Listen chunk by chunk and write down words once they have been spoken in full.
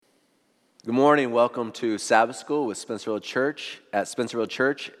Good morning. Welcome to Sabbath School with Spencerville Church at Spencerville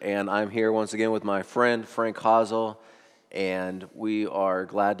Church, and I'm here once again with my friend Frank Hazel, and we are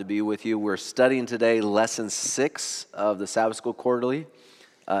glad to be with you. We're studying today Lesson 6 of the Sabbath School Quarterly.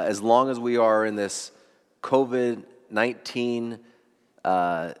 As long as we are in this COVID-19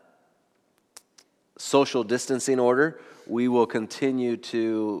 social distancing order, we will continue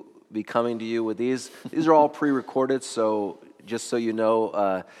to be coming to you with these. These are all pre-recorded, so just so you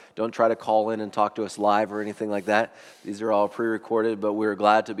know, don't try to call in and talk to us live or anything like that. These are all pre-recorded, but we're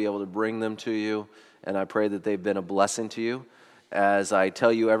glad to be able to bring them to you, and I pray that they've been a blessing to you. As I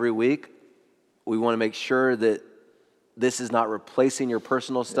tell you every week, we want to make sure that this is not replacing your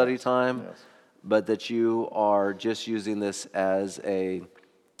personal study time, but that you are just using this as a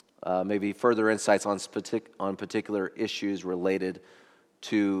maybe further insights on particular issues related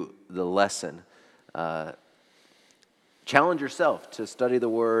to the lesson. Challenge yourself to study the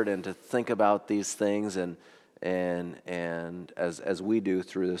Word and to think about these things, and as we do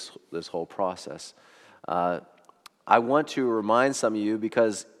through this whole process. I want to remind some of you,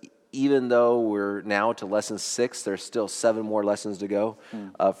 because even though we're now to lesson 6, there's still 7 more lessons to go.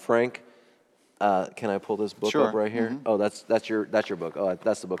 Frank, can I pull this book up right here? Mm-hmm. Oh, that's your book. Oh,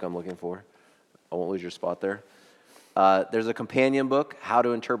 that's the book I'm looking for. I won't lose your spot there. There's a companion book, How to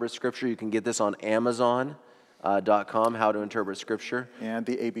Interpret Scripture. You can get this on Amazon.com, How to Interpret Scripture. And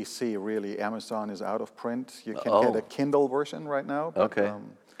the ABC, really. Amazon is out of print. You can get a Kindle version right now. But, okay.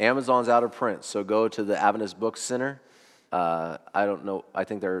 Amazon's out of print, so go to the Adventist Book Center. I don't know, I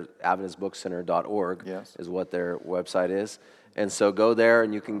think they're AdventistBookCenter.org is what their website is. And so go there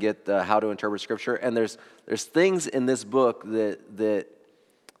and you can get the How to Interpret Scripture. And there's things in this book that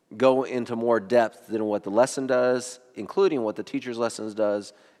go into more depth than what the lesson does, including what the teacher's lessons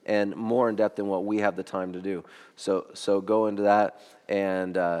does, and more in depth than what we have the time to do. So go into that,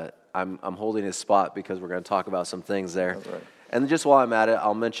 and I'm holding his spot because we're going to talk about some things there. That's right. And just while I'm at it,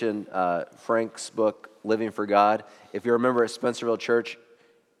 I'll mention Frank's book, Living for God. If you're a member at Spencerville Church,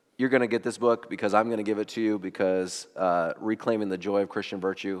 you're going to get this book because I'm going to give it to you, because Reclaiming the Joy of Christian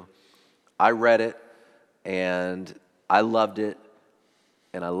Virtue, I read it, and I loved it,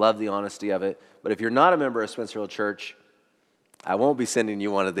 and I love the honesty of it. But if you're not a member of Spencerville Church, I won't be sending you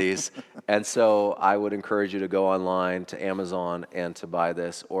one of these. And so I would encourage you to go online to Amazon and to buy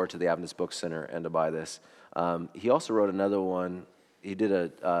this, or to the Adventist Book Center and to buy this. He also wrote another one. He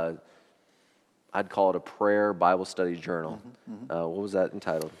did I'd call it a prayer Bible study journal. What was that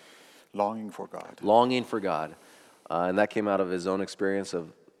entitled? Longing for God. Longing for God. And that came out of his own experience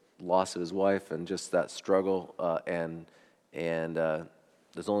of loss of his wife and just that struggle. And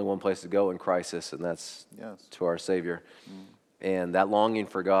there's only one place to go in crisis, and that's to our Savior. And that longing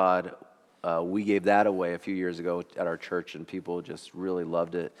for God, we gave that away a few years ago at our church, and people just really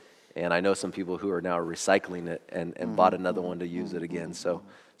loved it. And I know some people who are now recycling it and bought another one to use it again. So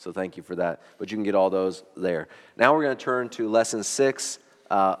thank you for that. But you can get all those there. Now we're going to turn to Lesson 6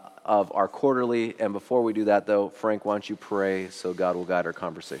 of our quarterly. And before we do that, though, Frank, why don't you pray so God will guide our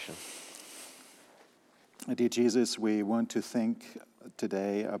conversation? Dear Jesus, we want to think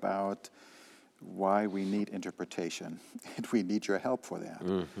today about why we need interpretation, and we need your help for that.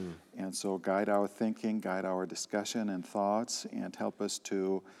 And so guide our thinking, guide our discussion and thoughts, and help us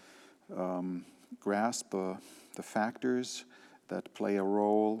to grasp the factors that play a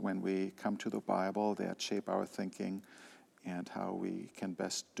role when we come to the Bible, that shape our thinking, and how we can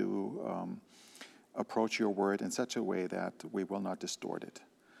best approach your word in such a way that we will not distort it.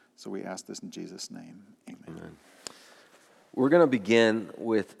 So we ask this in Jesus' name. Amen. We're going to begin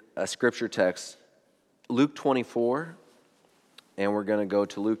with a scripture text, Luke 24, and we're going to go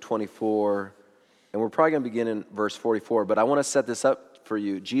to Luke 24, and we're probably going to begin in verse 44, but I want to set this up for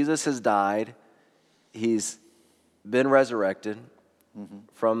you. Jesus has died. He's been resurrected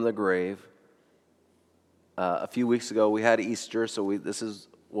from the grave. A few weeks ago, we had Easter, so this is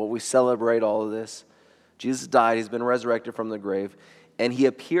what we celebrate all of this. Jesus died. He's been resurrected from the grave, and he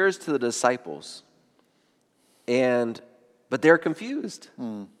appears to the disciples, but they're confused,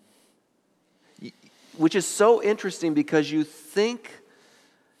 which is so interesting, because you think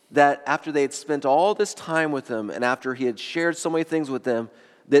that after they had spent all this time with him, and after he had shared so many things with them,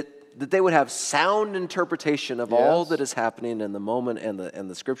 that they would have sound interpretation of all that is happening in the moment, and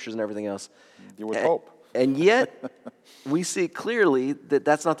the scriptures and everything else. You would hope. And yet, we see clearly that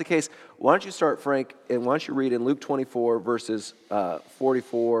that's not the case. Why don't you start, Frank, and why don't you read in Luke 24, verses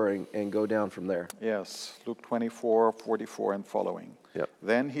 44, and go down from there. Yes, Luke 24, 44 and following. Yep.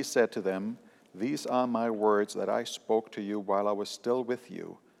 Then he said to them, "These are my words that I spoke to you while I was still with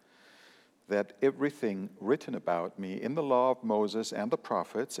you. that everything written about me in the law of Moses and the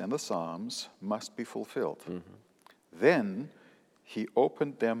prophets and the Psalms must be fulfilled. Then he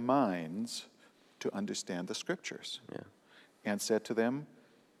opened their minds to understand the scriptures and said to them,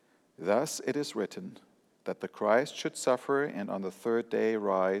 thus it is written that the Christ should suffer and on the third day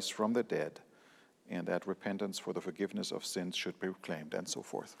rise from the dead, and that repentance for the forgiveness of sins should be proclaimed, and so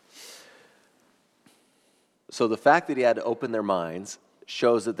forth. So the fact that he had to open their minds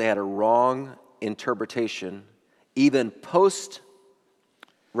shows that they had a wrong interpretation, even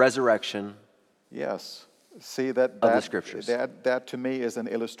post-resurrection. Yes. See, that the scriptures. That to me is an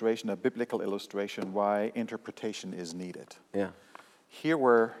illustration, a biblical illustration, why interpretation is needed. Yeah. Here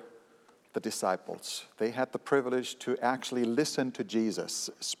were the disciples. They had the privilege to actually listen to Jesus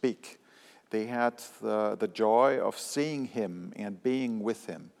speak. They had the joy of seeing him and being with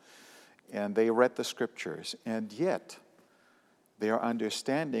him. And they read the scriptures. And yet, their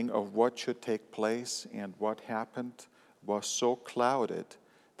understanding of what should take place and what happened was so clouded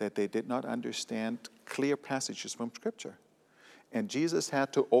that they did not understand clear passages from Scripture. And Jesus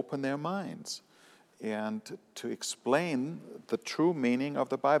had to open their minds and to explain the true meaning of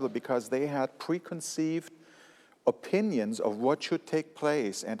the Bible, because they had preconceived opinions of what should take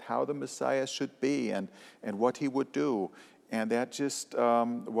place and how the Messiah should be and what he would do. And that just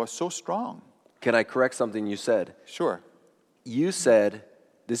was so strong. Can I correct something you said? Sure. You said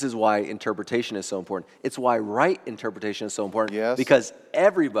this is why interpretation is so important. It's why right interpretation is so important. Yes. Because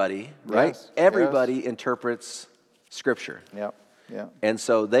everybody, right? Yes. Everybody interprets Scripture. Yeah. Yeah. And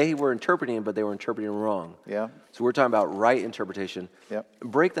so they were interpreting it, but they were interpreting it wrong. Yeah. So we're talking about right interpretation. Yep.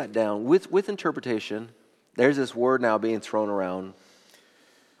 Break that down. With interpretation, there's this word now being thrown around,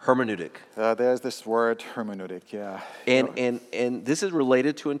 hermeneutic. There's this word, hermeneutic, yeah. And this is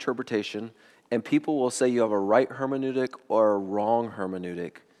related to interpretation, and people will say you have a right hermeneutic or a wrong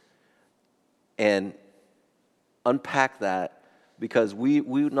hermeneutic. And unpack that, because we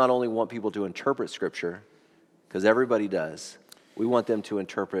not only want people to interpret Scripture, because everybody does, we want them to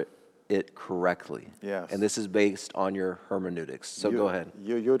interpret it correctly. Yes. And this is based on your hermeneutics. So go ahead.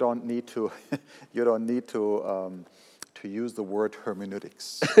 You don't need to to use the word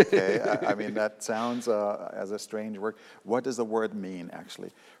hermeneutics. Okay, I mean that sounds as a strange word. What does the word mean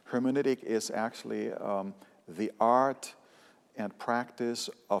actually? Hermeneutic is actually the art and practice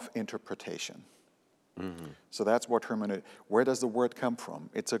of interpretation. Mm-hmm. So that's what hermeneutic. Where does the word come from?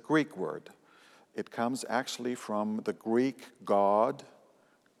 It's a Greek word. It comes actually from the Greek god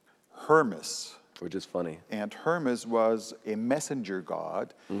Hermes. Which is funny. And Hermes was a messenger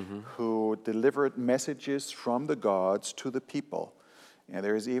god who delivered messages from the gods to the people. And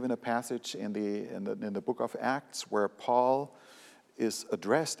there is even a passage in the book of Acts where Paul is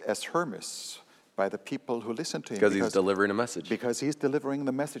addressed as Hermes by the people who listen to him. Because he's delivering a message. Because he's delivering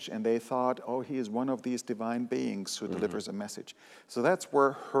the message, and they thought, oh, he is one of these divine beings who delivers a message. So that's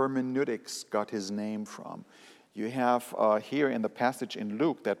where hermeneutics got his name from. You have here in the passage in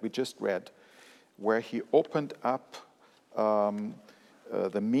Luke that we just read, where he opened up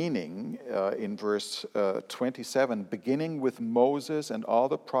the meaning in verse 27, beginning with Moses and all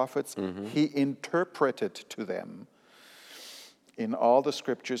the prophets, he interpreted to them in all the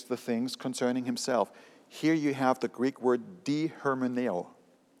scriptures the things concerning himself. Here you have the Greek word dihermeneo,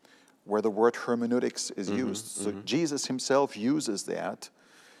 where the word hermeneutics is used. So Jesus himself uses that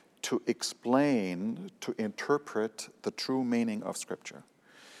to explain, to interpret the true meaning of Scripture.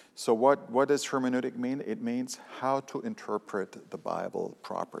 So what does hermeneutic mean? It means how to interpret the Bible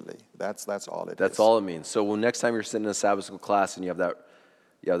properly. That's all it is. That's all it means. So when next time you're sitting in a Sabbath school class and you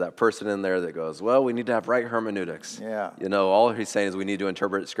have that person in there that goes, well, we need to have right hermeneutics. Yeah. You know, all he's saying is we need to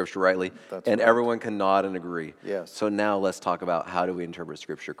interpret Scripture rightly. That's and right. everyone can nod and agree. Yes. So now let's talk about how do we interpret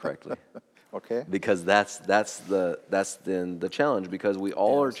Scripture correctly. Okay. Because that's then the challenge, because we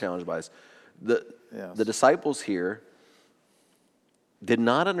all are challenged by this. The disciples here did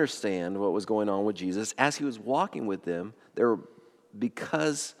not understand what was going on with Jesus as he was walking with them.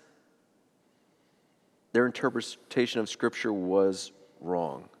 Because their interpretation of Scripture was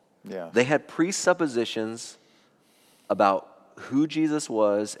wrong. Yeah. They had presuppositions about who Jesus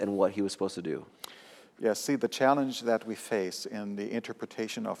was and what he was supposed to do. Yeah, see, the challenge that we face in the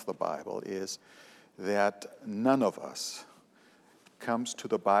interpretation of the Bible is that none of us comes to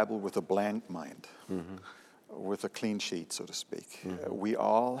the Bible with a blank mind, with a clean sheet, so to speak. We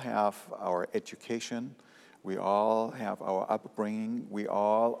all have our education. We all have our upbringing. We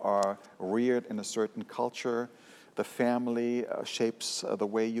all are reared in a certain culture. The family shapes the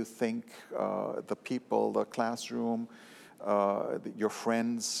way you think, the people, the classroom, your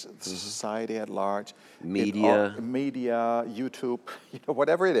friends, society at large. Media. Media, YouTube,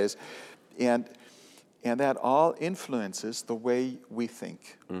 whatever it is. And that all influences the way we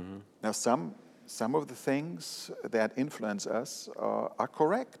think. Now, some of the things that influence us are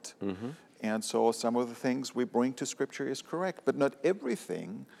correct. And so some of the things we bring to Scripture is correct, but not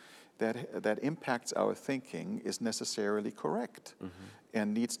everything that impacts our thinking is necessarily correct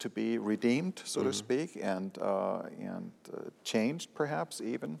and needs to be redeemed, so to speak, and changed perhaps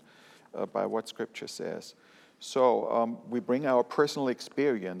even by what Scripture says. So we bring our personal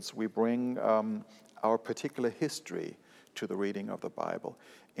experience, we bring our particular history to the reading of the Bible.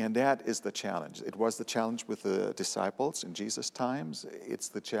 And that is the challenge. It was the challenge with the disciples in Jesus' times. It's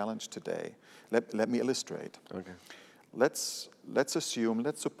the challenge today. Let me illustrate. Okay. Let's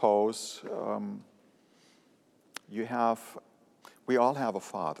suppose we all have a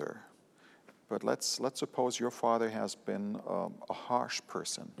father, but let's suppose your father has been a harsh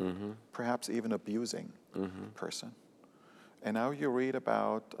person, perhaps even abusing person. And now you read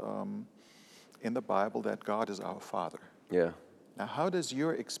about in the Bible that God is our Father. Yeah. Now, how does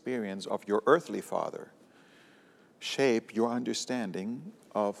your experience of your earthly father shape your understanding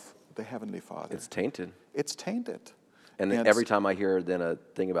of the Heavenly Father? It's tainted. It's tainted. And every time I hear then a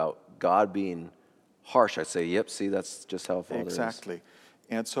thing about God being harsh, I say, yep, see, that's just how a father is. Exactly.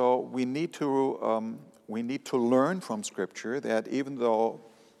 And so we need to learn from Scripture that even though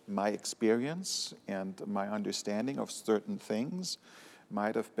my experience and my understanding of certain things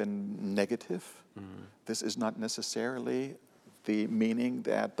might have been negative, this is not necessarily the meaning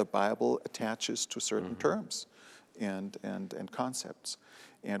that the Bible attaches to certain terms and concepts.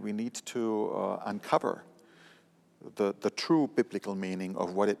 And we need to uncover the true biblical meaning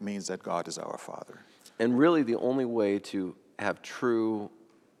of what it means that God is our Father. And really the only way to have true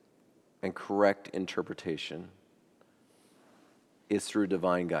and correct interpretation is through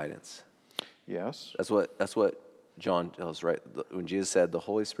divine guidance. Yes. That's what John tells us, right? When Jesus said, the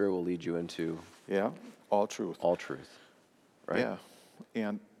Holy Spirit will lead you into all truth. All truth. Right?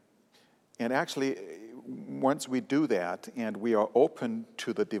 Yeah. And actually, once we do that and we are open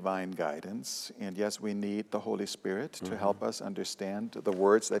to the divine guidance, and yes, we need the Holy Spirit to help us understand the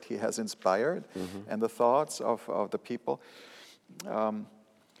words that He has inspired and the thoughts of the people.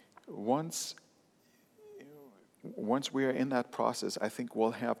 Once we are in that process, I think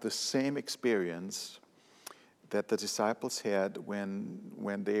we'll have the same experience that the disciples had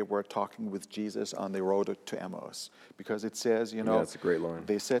when they were talking with Jesus on the road to Emmaus. Because it says, that's a great line.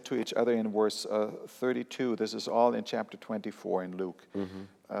 They said to each other in verse 32, this is all in chapter 24 in Luke,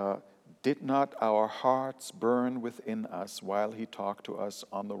 did not our hearts burn within us while He talked to us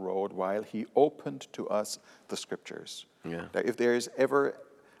on the road, while He opened to us the Scriptures? Yeah. That if there is ever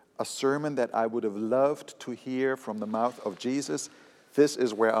a sermon that I would have loved to hear from the mouth of Jesus, this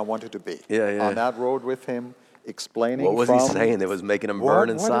is where I wanted to be. On that road with Him, explaining. What was He saying that was making Him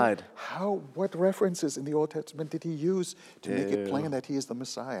burn inside? What references in the Old Testament did He use to make it plain that He is the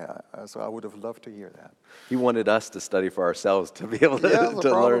Messiah? So I would have loved to hear that. He wanted us to study for ourselves to be able to,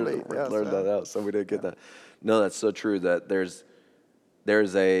 learn that out. So we didn't get that. No, that's so true. That there's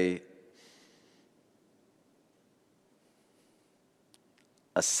a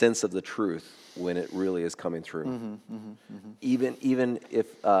sense of the truth when it really is coming through. Even if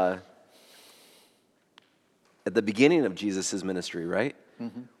at the beginning of Jesus' ministry, right?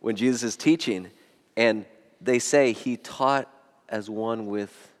 When Jesus is teaching, and they say He taught as one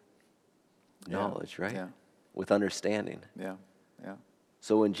with knowledge, right? Yeah. With understanding. Yeah.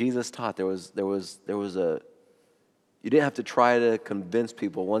 So when Jesus taught, there was a, you didn't have to try to convince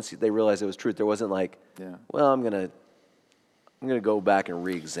people once they realized it was truth. There wasn't like, well, I'm gonna go back and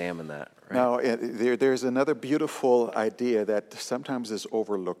re-examine that. Right? Now, there's another beautiful idea that sometimes is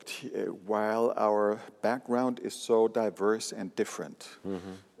overlooked. While our background is so diverse and different,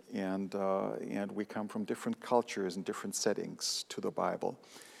 and we come from different cultures and different settings to the Bible,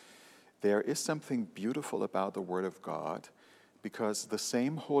 there is something beautiful about the Word of God, because the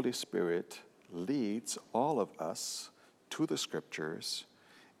same Holy Spirit leads all of us to the Scriptures,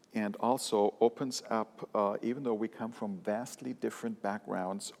 and also opens up, even though we come from vastly different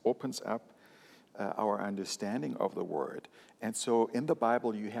backgrounds, opens up our understanding of the Word. And so in the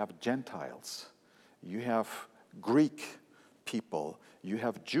Bible you have Gentiles, you have Greek people, you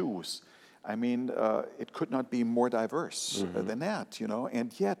have Jews. I mean, it could not be more diverse than that,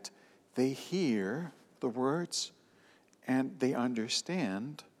 and yet they hear the words and they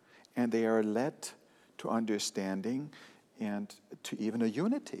understand, and they are led to understanding and to even a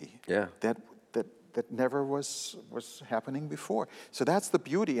unity that never was happening before. So that's the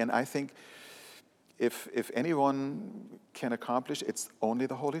beauty, and I think if anyone can accomplish, it's only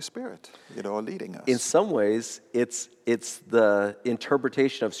the Holy Spirit, leading us. In some ways, it's the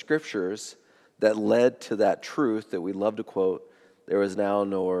interpretation of scriptures that led to that truth that we love to quote. There is now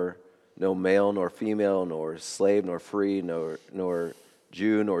no male nor female, nor slave nor free, nor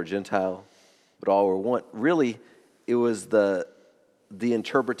Jew nor Gentile, but all were one. Really, it was the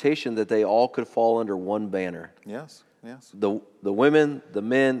interpretation that they all could fall under one banner. Yes. The women, the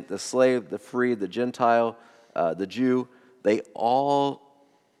men, the slave, the free, the Gentile, the Jew, they all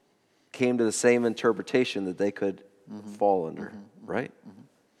came to the same interpretation that they could fall under, right?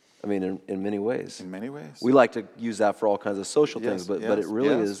 I mean, in many ways. In many ways. We like to use that for all kinds of social things, but it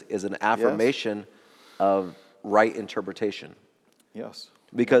really is an affirmation of right interpretation. Yes.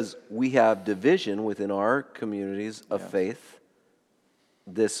 Because we have division within our communities of faith.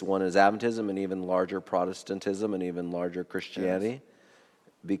 This one is Adventism and even larger Protestantism and even larger Christianity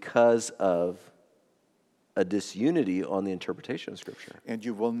because of a disunity on the interpretation of Scripture. And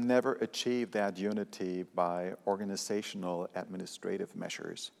you will never achieve that unity by organizational administrative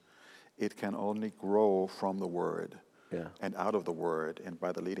measures. It can only grow from the Word and out of the Word and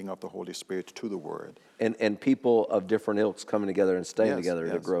by the leading of the Holy Spirit to the Word. And people of different ilks coming together and staying together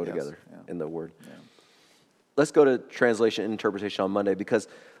to grow together in the Word. Yeah. Let's go to translation and interpretation on Monday, because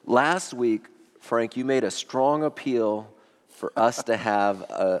last week, Frank, you made a strong appeal for us to have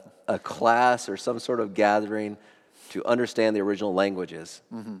a class or some sort of gathering to understand the original languages.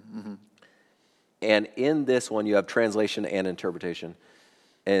 And in this one, you have translation and interpretation.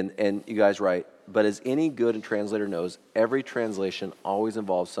 And you guys write, but as any good translator knows, every translation always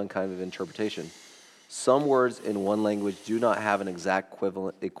involves some kind of interpretation. Some words in one language do not have an exact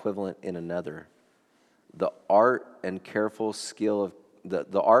equivalent in another. The art and skill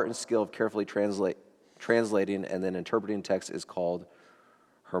of carefully translating and then interpreting text is called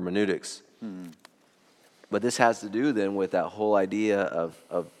hermeneutics. But this has to do then with that whole idea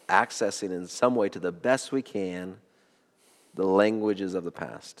of accessing in some way to the best we can the languages of the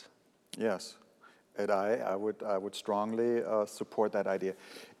past. Yes, and I would strongly support that idea.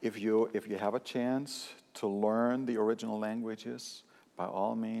 If you have a chance to learn the original languages, by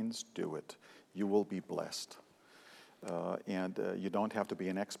all means do it. You will be blessed. And you don't have to be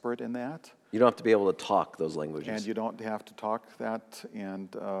an expert in that. You don't have to be able to talk those languages. And you don't have to talk that.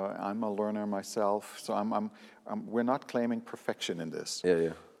 And I'm a learner myself, so we're not claiming perfection in this. Yeah.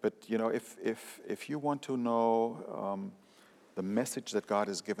 But if you want to know the message that God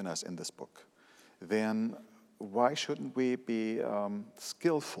has given us in this book, then why shouldn't we be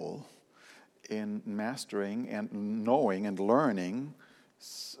skillful in mastering and knowing and learning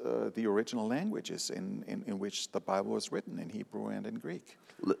the original languages in which the Bible was written, in Hebrew and in Greek?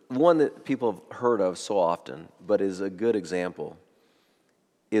 One that people have heard of so often, but is a good example,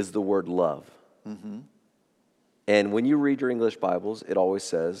 is the word love. And when you read your English Bibles, it always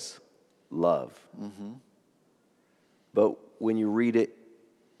says love. But when you read it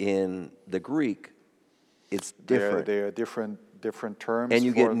in the Greek, it's different. There are different terms. And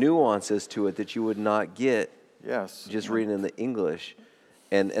you get nuances to it that you would not get just reading in the English.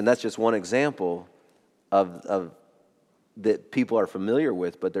 And that's just one example of that people are familiar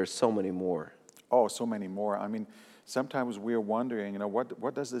with, but there's so many more. Oh, so many more. I mean, sometimes we're wondering,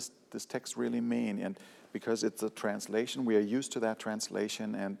 what does this text really mean? And because it's a translation, we are used to that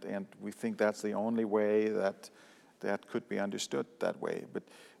translation, and we think that's the only way that could be understood that way. But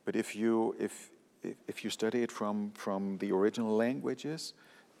if you study it from the original languages,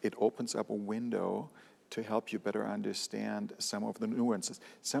 it opens up a window to help you better understand some of the nuances.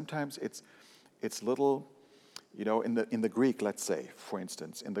 Sometimes it's little, in the Greek, let's say, for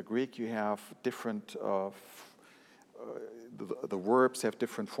instance, in the Greek you have different, the verbs have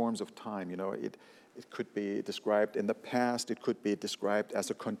different forms of time. It could be described in the past, it could be described as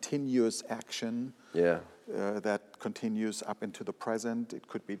a continuous action that continues up into the present. It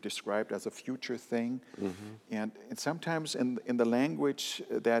could be described as a future thing. And sometimes in the language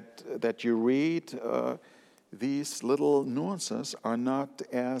that you read, these little nuances are not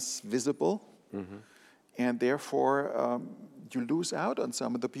as visible, and therefore you lose out on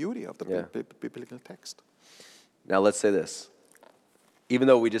some of the beauty of the biblical text. Now let's say this. Even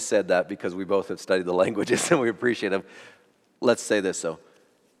though we just said that because we both have studied the languages and we appreciate them, let's say this, though.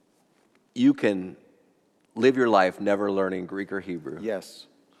 You can live your life never learning Greek or Hebrew. Yes.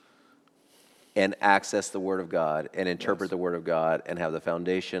 And access the Word of God and interpret the Word of God and have the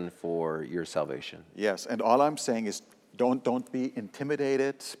foundation for your salvation. Yes, and all I'm saying is don't be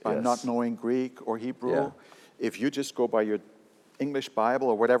intimidated by not knowing Greek or Hebrew. If you just go by your English Bible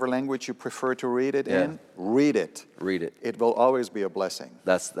or whatever language you prefer to read it in, read it. Read it. It will always be a blessing.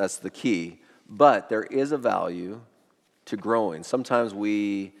 That's the key. But there is a value to growing. Sometimes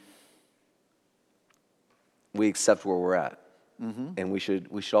we accept where we're at, and we should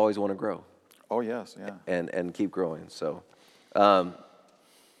always want to grow Oh, yes, yeah. and keep growing. So we're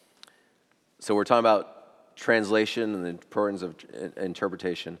talking about translation and the importance of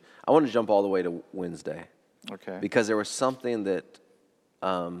interpretation. I want to jump all the way to Wednesday Okay. because there was something that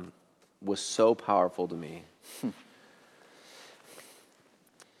was so powerful to me.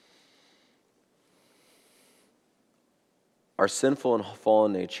 Our sinful and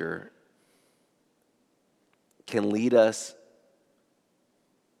fallen nature can lead us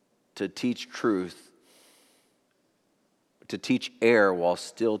to teach truth, to teach error while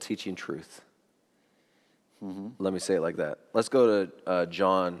still teaching truth. Let me say it like that. Let's go to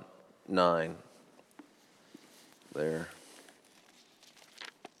John 9. There.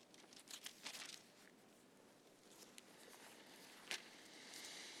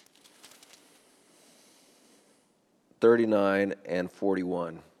 (39) and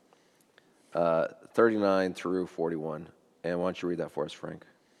 41. 39 through 41. And why don't you read that for us, Frank?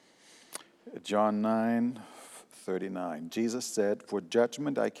 John 9:39. Jesus said, "For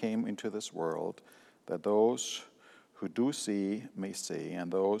judgment I came into this world, that those who do see may see,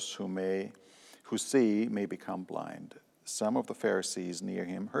 and those who see may become blind." Some of the Pharisees near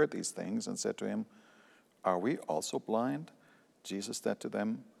him heard these things and said to him, "Are we also blind?" Jesus said to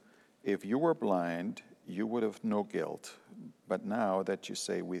them, "If you were blind, you would have no guilt. But now that you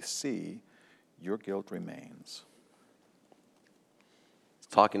say we see, your guilt remains."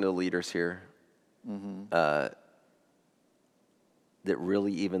 Talking to the leaders here, that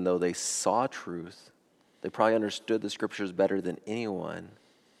really, even though they saw truth, they probably understood the scriptures better than anyone.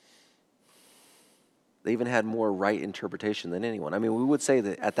 They even had more right interpretation than anyone. I mean, we would say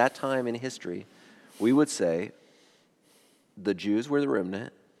that at that time in history, we would say the Jews were the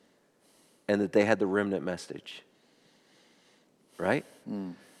remnant and that they had the remnant message. Right?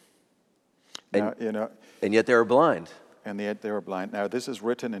 Now, And yet they were blind. and yet they were blind. Now, this is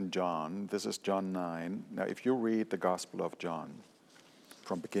written in John. This is John 9. Now, if you read the Gospel of John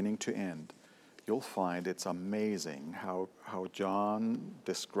from beginning to end, you'll find it's amazing how John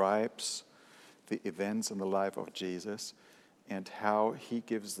describes the events in the life of Jesus and how he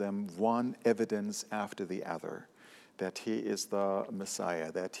gives them one evidence after the other that he is the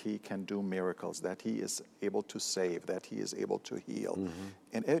Messiah, that he can do miracles, that he is able to save, that he is able to heal.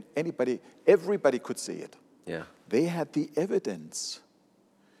 And everybody could see it. Yeah. They had the evidence.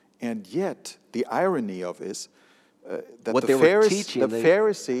 And yet, the irony of it is that What the they were teaching,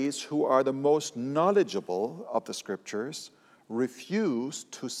 Pharisees, who are the most knowledgeable of the scriptures, refuse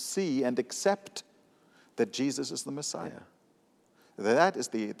to see and accept that Jesus is the Messiah. Yeah. That is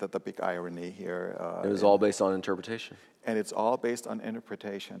the big irony here. It was all based on interpretation. And it's all based on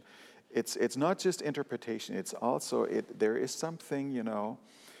interpretation. It's not just interpretation. It's also there is something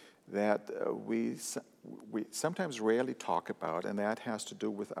that we sometimes rarely talk about, and that has to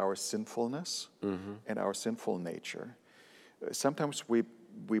do with our sinfulness and our sinful nature. Sometimes we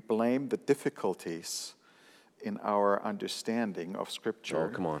blame the difficulties in our understanding of Scripture.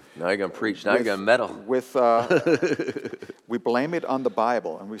 Oh, come on. Now you're going to preach. Now you're going to meddle. We blame it on the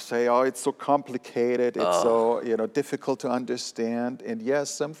Bible, and we say, "Oh, it's so complicated. It's so difficult to understand." And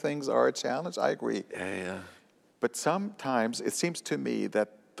yes, some things are a challenge. I agree. Yeah. But sometimes it seems to me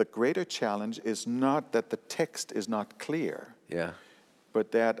that the greater challenge is not that the text is not clear, Yeah.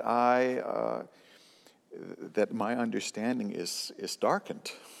 but that that my understanding is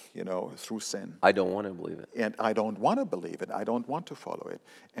darkened, through sin. I don't want to believe it. And I don't want to believe it. I don't want to follow it.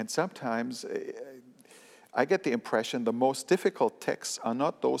 And sometimes I get the impression the most difficult texts are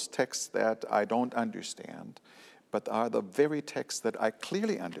not those texts that I don't understand, but are the very texts that I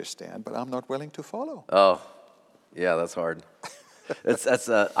clearly understand, but I'm not willing to follow. Oh, yeah, that's hard.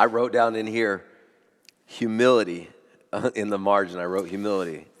 I wrote down in here humility in the margin. I wrote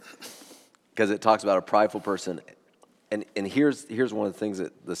humility because it talks about a prideful person. And here's one of the things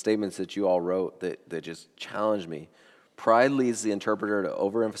the statements that you all wrote that just challenged me. Pride leads the interpreter to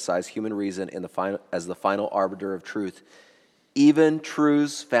overemphasize human reason as the final arbiter of truth, even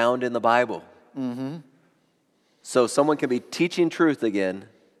truths found in the Bible. So someone can be teaching truth again,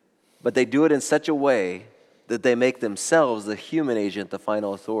 but they do it in such a way that they make themselves the human agent, the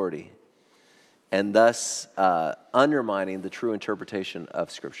final authority, and thus undermining the true interpretation of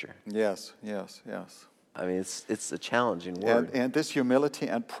Scripture. Yes. I mean, it's a challenging word. And this humility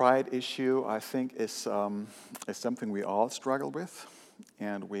and pride issue, I think, is something we all struggle with,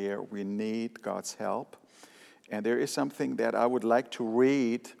 and we need God's help. And there is something that I would like to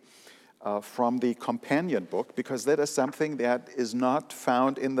read from the companion book, because that is something that is not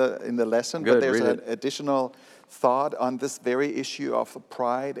found in the lesson, but Good, there's read an it. additional thought on this very issue of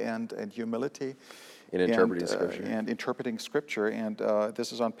pride and humility. In interpreting Scripture. And interpreting Scripture. And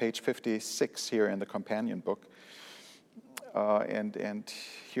this is on page 56 here in the companion book. And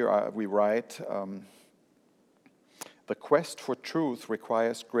here we write, the quest for truth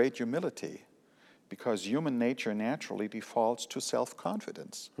requires great humility because human nature naturally defaults to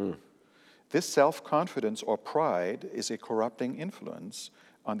self-confidence. This self-confidence or pride is a corrupting influence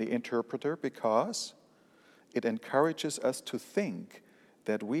on the interpreter because it encourages us to think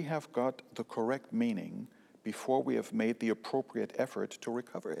that we have got the correct meaning before we have made the appropriate effort to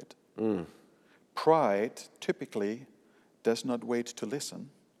recover it. Pride typically does not wait to listen.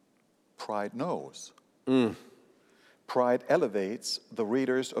 Pride knows. Pride elevates the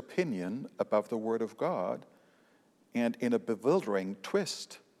reader's opinion above the Word of God, and in a bewildering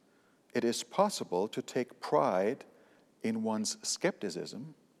twist, it is possible to take pride in one's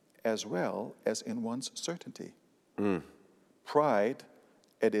skepticism as well as in one's certainty. Pride,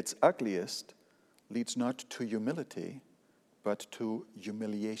 at its ugliest, leads not to humility, but to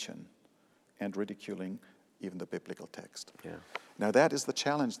humiliation and ridiculing even the biblical text. Yeah. Now that is the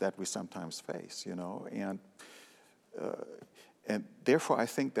challenge that we sometimes face, and therefore I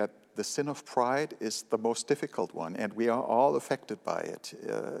think that the sin of pride is the most difficult one, and we are all affected by it,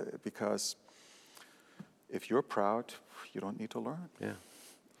 because if you're proud, you don't need to learn. Yeah.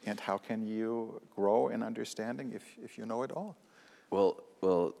 And how can you grow in understanding if you know it all? Well,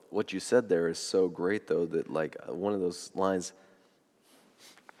 what you said there is so great, though, that like one of those lines,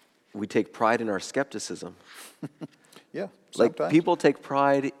 we take pride in our skepticism. Yeah, Like sometimes. people take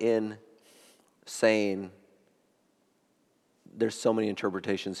pride in saying there's so many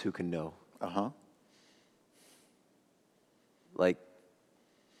interpretations, who can know? Uh-huh. Like,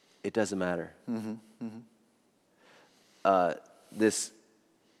 it doesn't matter. This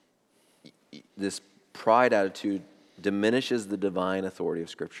pride attitude diminishes the divine authority of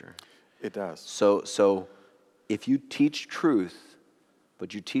Scripture. It does. So if you teach truth,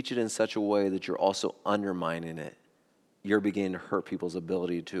 but you teach it in such a way that you're also undermining it, you're beginning to hurt people's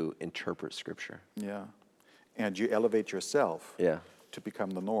ability to interpret Scripture. Yeah. And you elevate yourself Yeah. to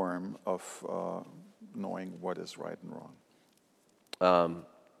become the norm of knowing what is right and wrong.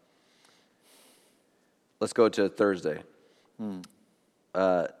 Let's go to Thursday.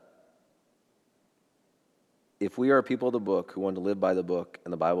 If we are people of the book who want to live by the book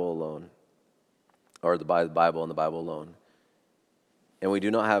and the Bible alone, or by the Bible and the Bible alone, and we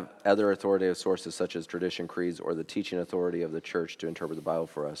do not have other authoritative sources such as tradition, creeds, or the teaching authority of the church to interpret the Bible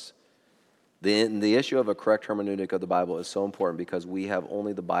for us, the issue of a correct hermeneutic of the Bible is so important because we have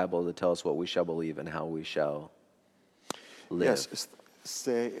only the Bible to tell us what we shall believe and how we shall live. Yes,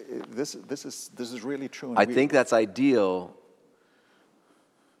 say this is really true. And I think that's ideal.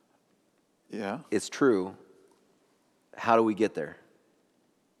 Yeah. It's true. How do we get there?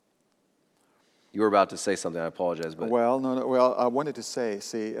 You were about to say something. I apologize, but Well, no. Well, I wanted to say,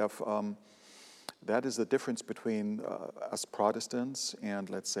 if that is the difference between us Protestants and,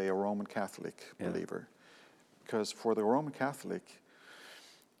 let's say, a Roman Catholic believer. Because for the Roman Catholic,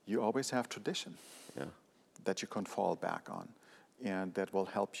 you always have tradition that you can fall back on, and that will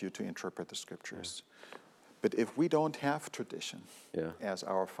help you to interpret the Scriptures. But if we don't have tradition as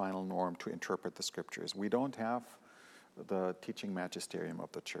our final norm to interpret the Scriptures, we don't have the teaching magisterium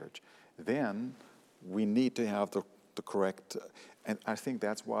of the church, then we need to have the correct, and I think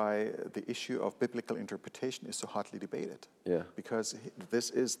that's why the issue of biblical interpretation is so hotly debated. Yeah. Because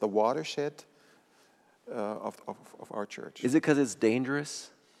this is the watershed of our church. is it because it's dangerous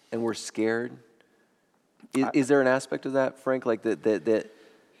and we're scared? Is there an aspect of that, Frank, like that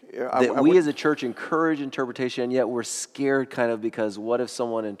we as a church encourage interpretation, and yet we're scared kind of because what if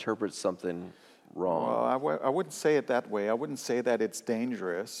someone interprets something wrong? Well, I wouldn't say it that way. I wouldn't say that it's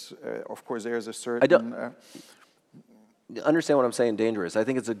dangerous. Of course, there's a certain... Understand what I'm saying, dangerous. I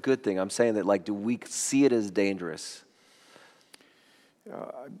think it's a good thing. I'm saying that, like, do we see it as dangerous?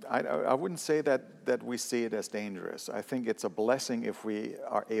 I wouldn't say that we see it as dangerous. I think it's a blessing if we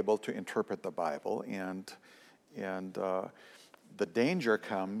are able to interpret the Bible, and the danger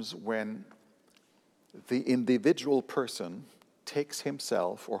comes when the individual person takes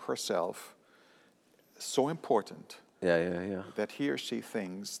himself or herself so important that he or she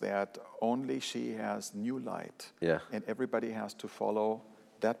thinks that only she has new light, and everybody has to follow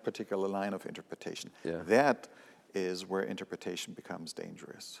that particular line of interpretation. That is where interpretation becomes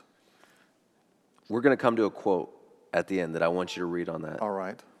dangerous. We're going to come to a quote at the end that I want you to read on that. All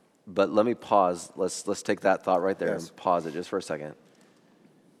right. But let me pause. Let's take that thought right there and pause it just for a second.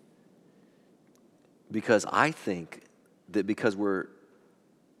 because I think that because we're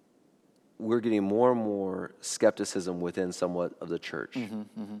getting more and more skepticism within somewhat of the church,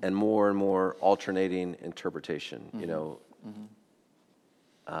 and more alternating interpretation. You know,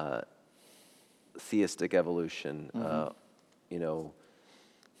 theistic evolution. You know,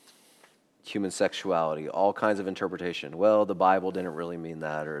 human sexuality, all kinds of interpretation. Well, the Bible didn't really mean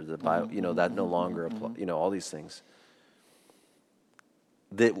that, or the Bible, you know, that no longer applies. You know, all these things.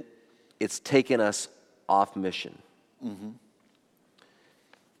 That it's taken us off mission.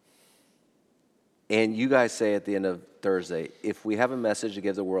 And you guys say at the end of Thursday, if we have a message to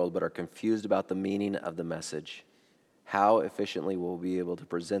give the world but are confused about the meaning of the message, how efficiently will we be able to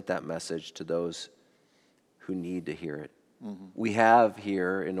present that message to those who need to hear it? We have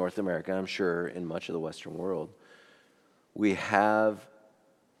here in North America, I'm sure in much of the Western world, we have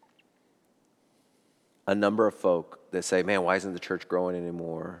a number of folk that say, man, why isn't the church growing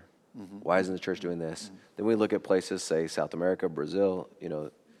anymore? Why isn't the church doing this? Then we look at places, say South America, Brazil, you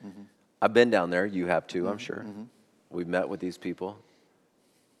know. I've been down there, you have too, I'm sure. We've met with these people.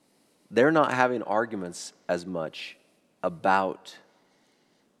 They're not having arguments as much about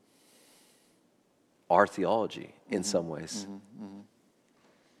our theology in some ways.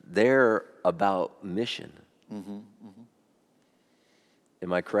 They're about mission.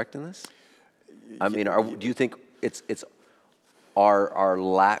 Am I correct in this? I mean, do you think it's our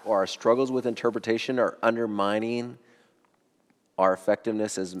lack or our struggles with interpretation are undermining our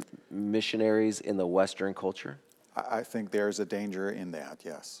effectiveness as missionaries in the Western culture? I think there's a danger in that,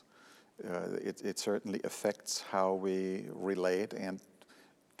 yes. It certainly affects how we relate and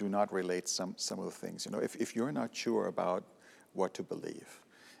do not relate some of the things. You know, if you're not sure about what to believe,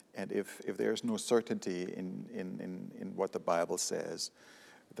 and if there's no certainty in what the Bible says,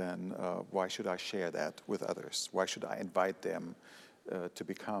 then why should I share that with others? Why should I invite them to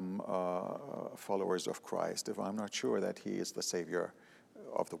become followers of Christ if I'm not sure that He is the Savior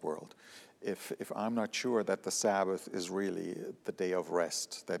of the world? If I'm not sure that the Sabbath is really the day of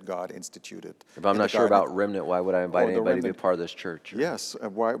rest that God instituted. If I'm not sure about Remnant, why would I invite anybody to be a part of this church? Yes.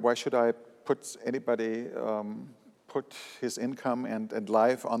 Why should I put anybody put his income and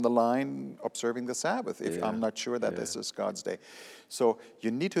life on the line observing the Sabbath if I'm not sure that this is God's day? So you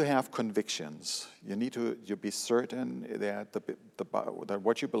need to have convictions. You need to be certain that that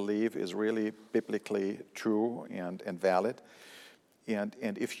what you believe is really biblically true and valid. And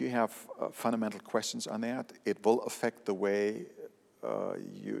if you have fundamental questions on that, it will affect the way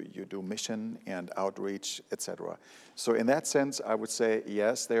you do mission and outreach, etc. So in that sense, I would say,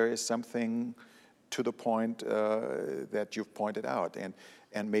 yes, there is something to the point that you've pointed out.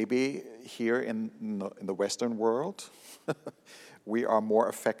 And maybe here in the Western world, we are more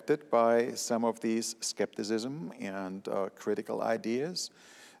affected by some of these skepticism and critical ideas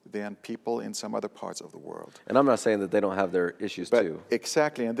than people in some other parts of the world. And I'm not saying that they don't have their issues too.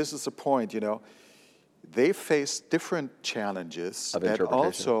 Exactly, and this is the point, you know. They face different challenges that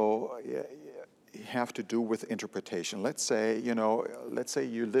also have to do with interpretation. Let's say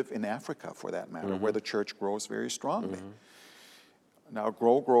you live in Africa, for that matter, where the church grows very strongly. Now,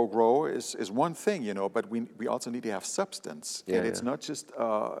 grow is one thing, you know, but we also need to have substance. And it's not just,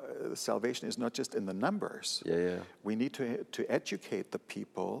 salvation is not just in the numbers. We need to educate the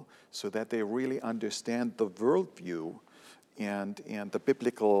people so that they really understand the worldview and the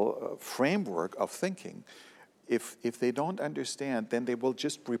biblical framework of thinking. If they don't understand, then they will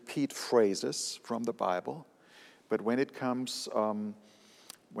just repeat phrases from the Bible. But when it comes,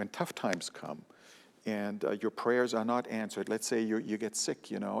 when tough times come, and your prayers are not answered. Let's say you get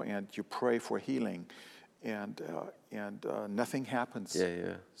sick, you know, and you pray for healing, and nothing happens.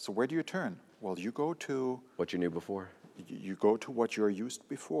 So where do you turn? Well, you go to what you knew before. You go to what you're used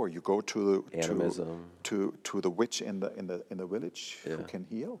before. You go to animism, to the witch in the village who can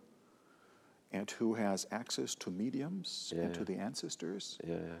heal, and who has access to mediums and to the ancestors.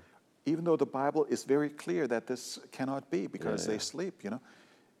 Even though the Bible is very clear that this cannot be because they sleep, you know.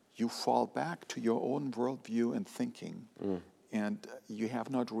 You fall back to your own worldview and thinking, and you have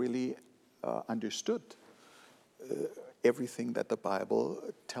not really understood everything that the Bible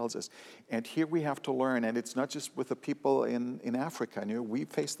tells us. And here we have to learn, and it's not just with the people in Africa. You know, we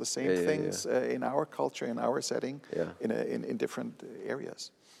face the same things in our culture, in our setting, in different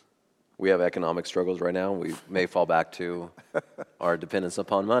areas. We have economic struggles right now. We may fall back to our dependence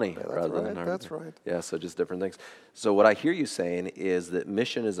upon money rather than our... That's right. Yeah, so just different things. So what I hear you saying is that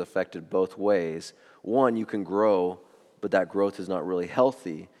mission is affected both ways. One, you can grow, but that growth is not really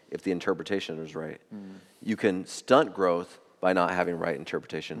healthy if the interpretation is right. You can stunt growth by not having right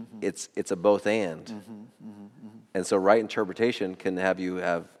interpretation. It's a both and. And so right interpretation can have you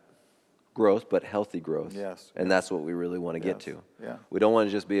have growth, but healthy growth. Yes, And that's what we really want to get Yes, to. yeah. We don't want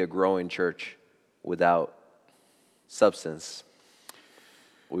to just be a growing church without substance.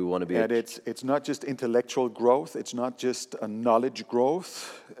 We want to be And it's not just intellectual growth, it's not just a knowledge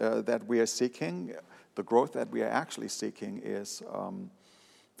growth that we are seeking. The growth that we are actually seeking is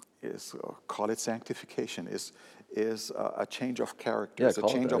call it sanctification, is a change of character, Yeah, it's a call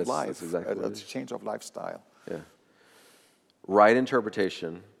it change that. of That's life, exactly what it a is. change of lifestyle. Yeah. Right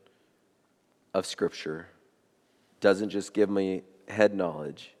interpretation of Scripture doesn't just give me head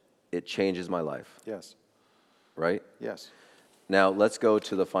knowledge, it changes my life, Yes, right? yes. Now, let's go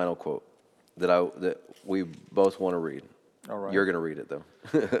to the final quote that we both want to read. All right. You're going to read it, though.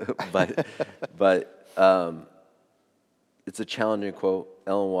 but it's a challenging quote.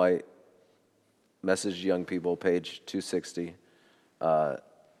 Ellen White, Message to Young People, page 260.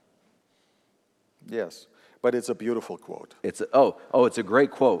 Yes, but it's a beautiful quote. It's a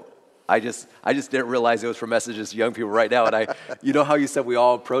great quote. I just didn't realize it was for Messages to Young People right now. And you know how you said we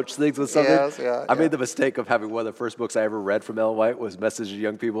all approach things with something? Yes, yeah, I yeah. made the mistake of having one of the first books I ever read from Ellen White was Messages to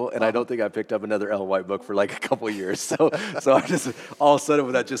Young People, and I don't think I picked up another Ellen White book for like a couple of years. So I just all of a sudden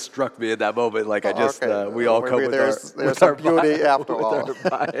that just struck me in that moment. Like we all come Maybe with there's a beauty after with all.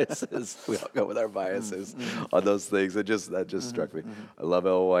 our biases. We all come with our biases on those things. That just struck me. I love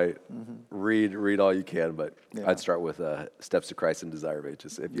Ellen White. Read all you can, but Yeah. I'd start with Steps to Christ and Desire of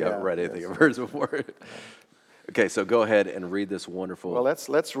Ages if you haven't Yeah, read anything yes. of hers before. Okay, so go ahead and read this wonderful. Well,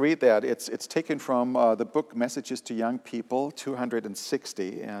 let's read that. It's taken from the book Messages to Young People,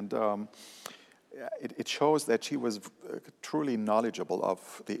 260, and it shows that she was truly knowledgeable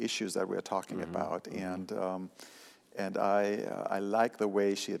of the issues that we're talking about, and I like the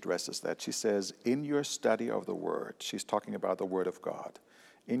way she addresses that. She says, in your study of the Word, she's talking about the Word of God,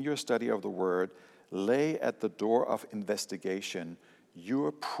 in your study of the Word, lay at the door of investigation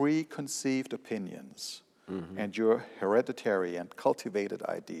your preconceived opinions and your hereditary and cultivated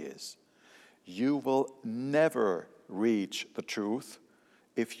ideas. You will never reach the truth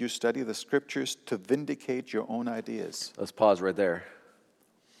if you study the Scriptures to vindicate your own ideas. Let's pause right there.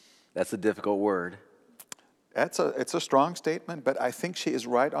 That's a difficult word. It's a strong statement, but I think she is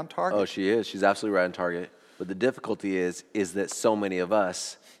right on target. Oh, she is. She's absolutely right on target. But the difficulty is that so many of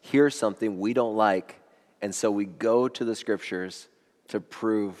us hear something we don't like, and so we go to the Scriptures to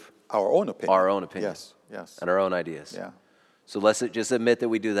prove Our own opinion. our own opinion. Yes. And our own ideas. Yeah. So let's just admit that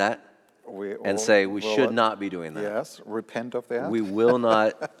we do that and say we should not be doing that. Yes, repent of that. We will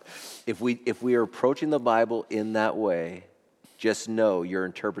not. If we are approaching the Bible in that way, just know your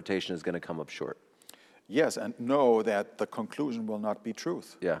interpretation is going to come up short. Yes, and know that the conclusion will not be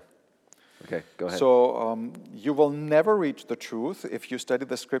truth. Yeah. Okay, go ahead. So you will never reach the truth if you study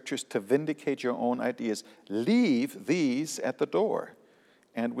the Scriptures to vindicate your own ideas. Leave these at the door,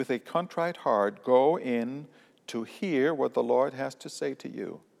 and with a contrite heart go in to hear what the Lord has to say to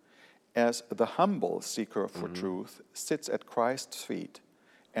you. As the humble seeker for truth sits at Christ's feet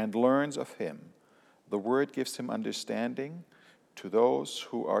and learns of him, the Word gives him understanding to those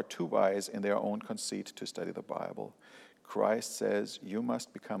who are too wise in their own conceit to study the Bible. Christ says, you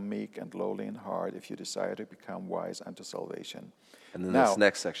must become meek and lowly in heart if you desire to become wise unto salvation. And then Now, this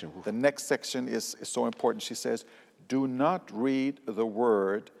next section. the next section is so important. She says, do not read the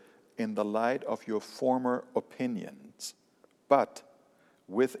Word in the light of your former opinions, but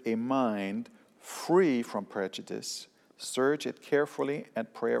with a mind free from prejudice, search it carefully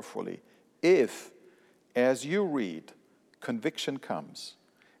and prayerfully. If, as you read, conviction comes,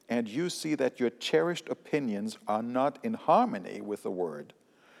 and you see that your cherished opinions are not in harmony with the Word,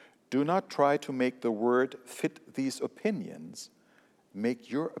 do not try to make the Word fit these opinions.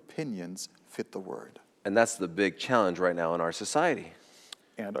 Make your opinions fit the Word. And that's the big challenge right now in our society.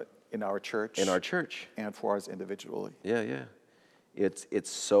 And in our church. In our church. And for us individually. Yeah. It's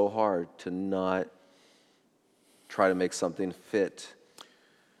so hard to not try to make something fit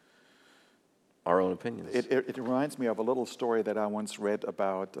our own opinions. It reminds me of a little story that I once read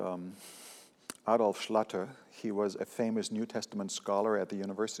about Adolf Schlatter. He was a famous New Testament scholar at the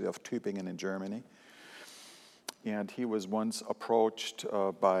University of Tübingen in Germany. And he was once approached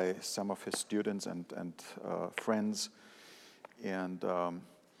by some of his students and friends and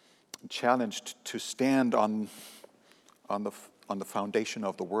challenged to stand on the foundation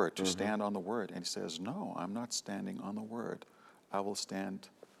of the Word, to stand on the Word. And he says, no, I'm not standing on the Word. I will stand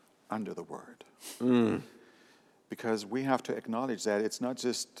under the Word. Because we have to acknowledge that it's not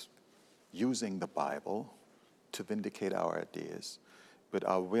just using the Bible to vindicate our ideas, but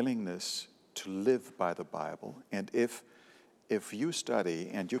our willingness to live by the Bible. And if you study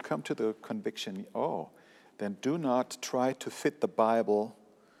and you come to the conviction, then do not try to fit the Bible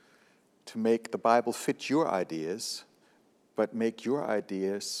to make the Bible fit your ideas, but make your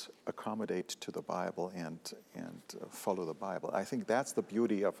ideas accommodate to the Bible and follow the Bible. I think that's the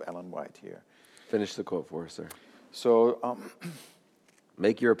beauty of Ellen White here. Finish the quote for us, sir. So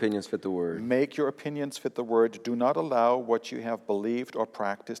Make your opinions fit the word. make your opinions fit the word. Do not allow what you have believed or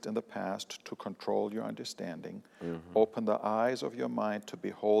practiced in the past to control your understanding. Open the eyes of your mind to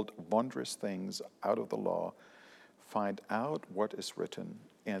behold wondrous things out of the law. Find out what is written,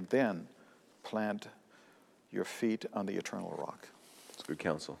 and then plant your feet on the eternal rock. That's good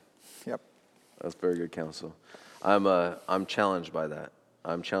counsel. Yep. That's very good counsel. I'm challenged by that.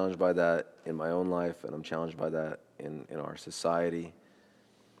 I'm challenged by that in my own life, and I'm challenged by that in our society.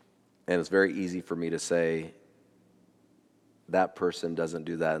 And it's very easy for me to say, that person doesn't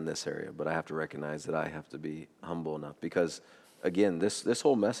do that in this area, but I have to recognize that I have to be humble enough. Because, again, this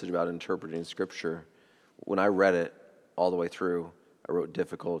whole message about interpreting Scripture, when I read it all the way through, I wrote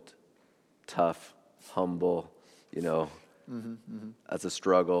difficult, tough, humble, that's a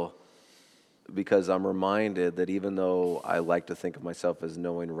struggle. Because I'm reminded that even though I like to think of myself as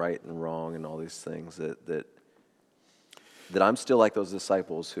knowing right and wrong and all these things, that I'm still like those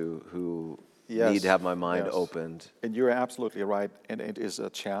disciples who Yes, need to have my mind yes. opened. And you're absolutely right. And it is a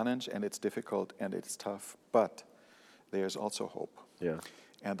challenge, and it's difficult, and it's tough. But there's also hope. Yeah.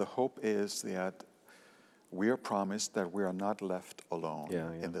 And the hope is that we are promised that we are not left alone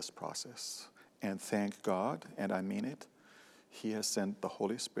in this process. And thank God, and I mean it, He has sent the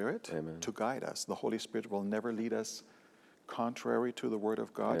Holy Spirit to guide us. The Holy Spirit will never lead us contrary to the Word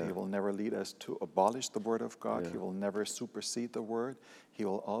of God. Yeah. He will never lead us to abolish the Word of God. Yeah. He will never supersede the Word. He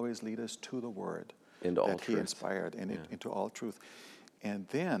will always lead us to the Word Into all that He truth. inspired and into all truth. And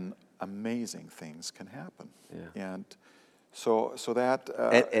then amazing things can happen. Yeah. And so that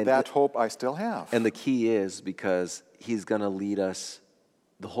And that hope I still have. And the key is because He's going to lead us.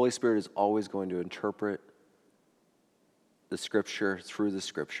 The Holy Spirit is always going to interpret the Scripture through the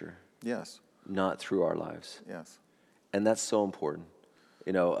Scripture, Yes. not through our lives. Yes. And that's so important.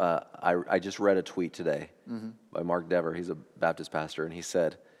 I just read a tweet today by Mark Dever. He's a Baptist pastor, and he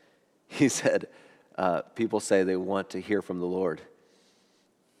said, people say they want to hear from the Lord,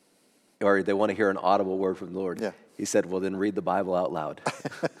 or they want to hear an audible word from the Lord. Yeah. He said, well, then read the Bible out loud.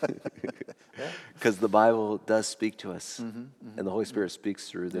 Because the Bible does speak to us, and the Holy Spirit speaks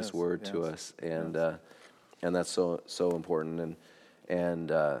through this word to us, and that's so important.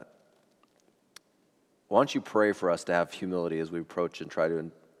 And why don't you pray for us to have humility as we approach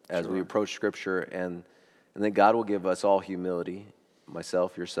and we approach Scripture, and then God will give us all humility,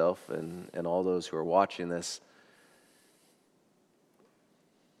 myself, yourself, and all those who are watching this,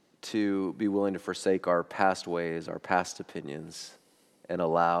 to be willing to forsake our past ways, our past opinions, and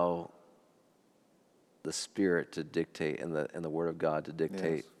allow the Spirit to dictate and the Word of God to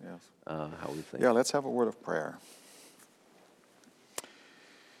dictate how we think. Yeah, let's have a word of prayer.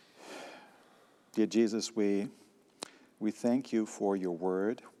 Dear Jesus, we thank you for your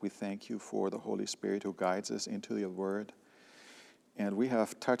word. We thank you for the Holy Spirit who guides us into your word. And we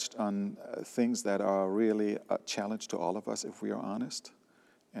have touched on things that are really a challenge to all of us if we are honest.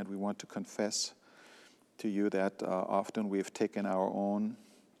 And we want to confess to you that often we've taken our own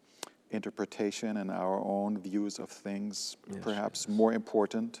interpretation and our own views of things, perhaps more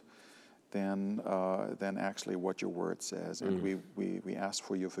important than actually what your word says. And we ask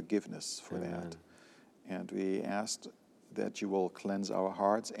for your forgiveness for that. And we ask that you will cleanse our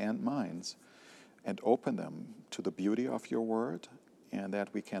hearts and minds and open them to the beauty of your word, and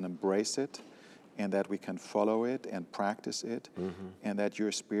that we can embrace it, and that we can follow it and practice it, and that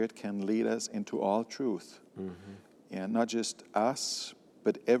your Spirit can lead us into all truth. And not just us,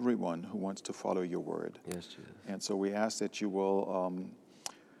 but everyone who wants to follow your word. Yes, Jesus. And so we ask that you will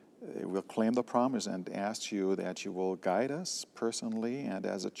claim the promise and ask you that you will guide us personally and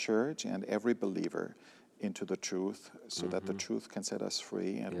as a church and every believer into the truth, so that the truth can set us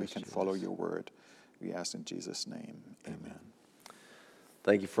free and we can follow your word. We ask in Jesus' name. Amen.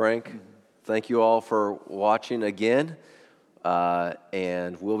 Thank you, Frank. Thank you all for watching again.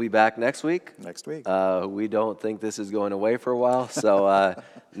 And we'll be back next week. Next week. We don't think this is going away for a while. So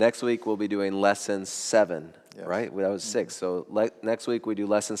next week we'll be doing lesson 7, right? That was 6. So next week we do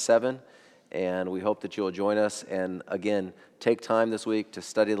lesson 7. And we hope that you'll join us. And again, take time this week to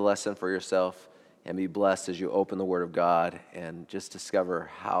study the lesson for yourself and be blessed as you open the Word of God and just discover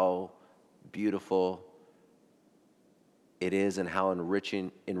how beautiful it is and how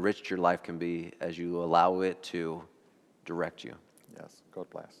enriched your life can be as you allow it to direct you. Yes. God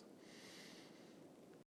bless.